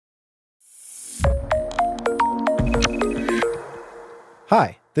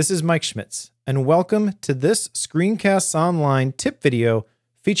Hi, this is Mike Schmitz, and welcome to this Screencasts Online tip video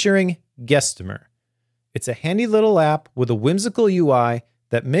featuring Gestimer. It's a handy little app with a whimsical UI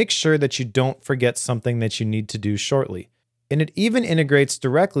that makes sure that you don't forget something that you need to do shortly. And it even integrates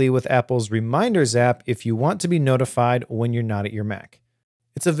directly with Apple's Reminders app if you want to be notified when you're not at your Mac.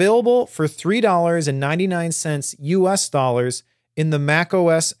 It's available for $3.99 US dollars in the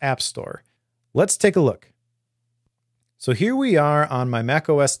macOS App Store. Let's take a look. So here we are on my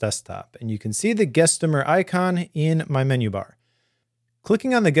macOS desktop, and you can see the Gestimer icon in my menu bar.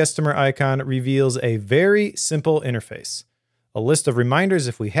 Clicking on the Gestimer icon reveals a very simple interface. A list of reminders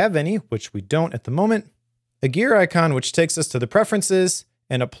if we have any, which we don't at the moment, a gear icon which takes us to the preferences,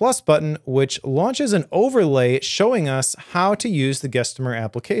 and a plus button which launches an overlay showing us how to use the Gestimer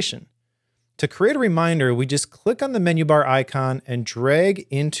application. To create a reminder, we just click on the menu bar icon and drag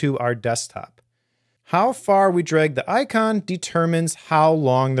into our desktop. How far we drag the icon determines how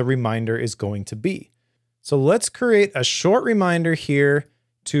long the reminder is going to be. So let's create a short reminder here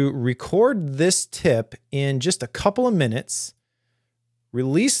to record this tip in just a couple of minutes,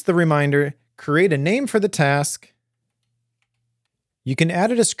 release the reminder, create a name for the task. You can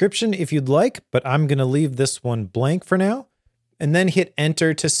add a description if you'd like, but I'm going to leave this one blank for now, and then hit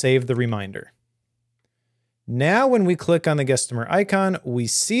enter to save the reminder. Now when we click on the Gestimer icon, we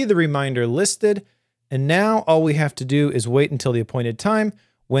see the reminder listed. And now all we have to do is wait until the appointed time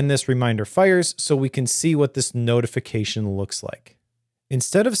when this reminder fires so we can see what this notification looks like.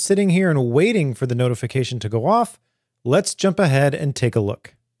 Instead of sitting here and waiting for the notification to go off, let's jump ahead and take a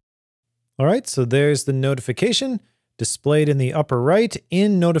look. All right, so there's the notification displayed in the upper right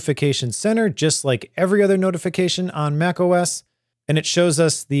in Notification Center, just like every other notification on macOS. And it shows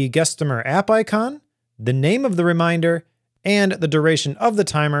us the Gestimer app icon, the name of the reminder, and the duration of the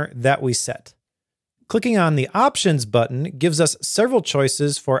timer that we set. Clicking on the Options button gives us several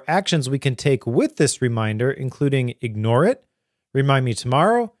choices for actions we can take with this reminder, including ignore it, remind me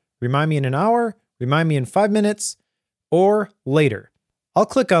tomorrow, remind me in an hour, remind me in 5 minutes, or later. I'll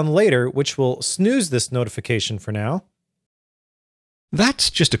click on later, which will snooze this notification for now. That's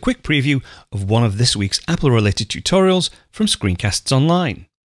just a quick preview of one of this week's Apple-related tutorials from Screencasts Online.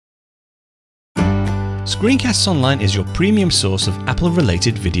 Screencasts Online is your premium source of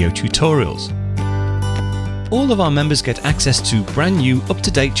Apple-related video tutorials. All of our members get access to brand new,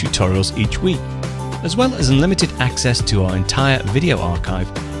 up-to-date tutorials each week, as well as unlimited access to our entire video archive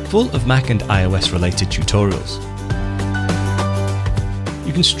full of Mac and iOS-related tutorials.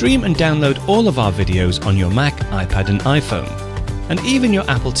 You can stream and download all of our videos on your Mac, iPad and iPhone, and even your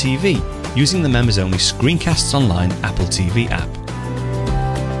Apple TV using the members-only Screencasts Online Apple TV app.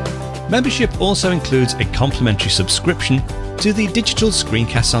 Membership also includes a complimentary subscription to the digital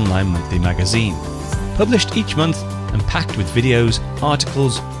Screencasts Online monthly magazine, published each month and packed with videos,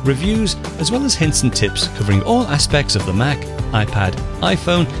 articles, reviews, as well as hints and tips covering all aspects of the Mac, iPad,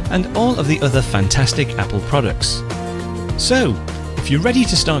 iPhone, and all of the other fantastic Apple products. So, if you're ready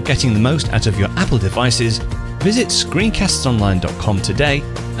to start getting the most out of your Apple devices, visit screencastsonline.com today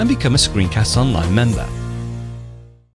and become a Screencasts Online member.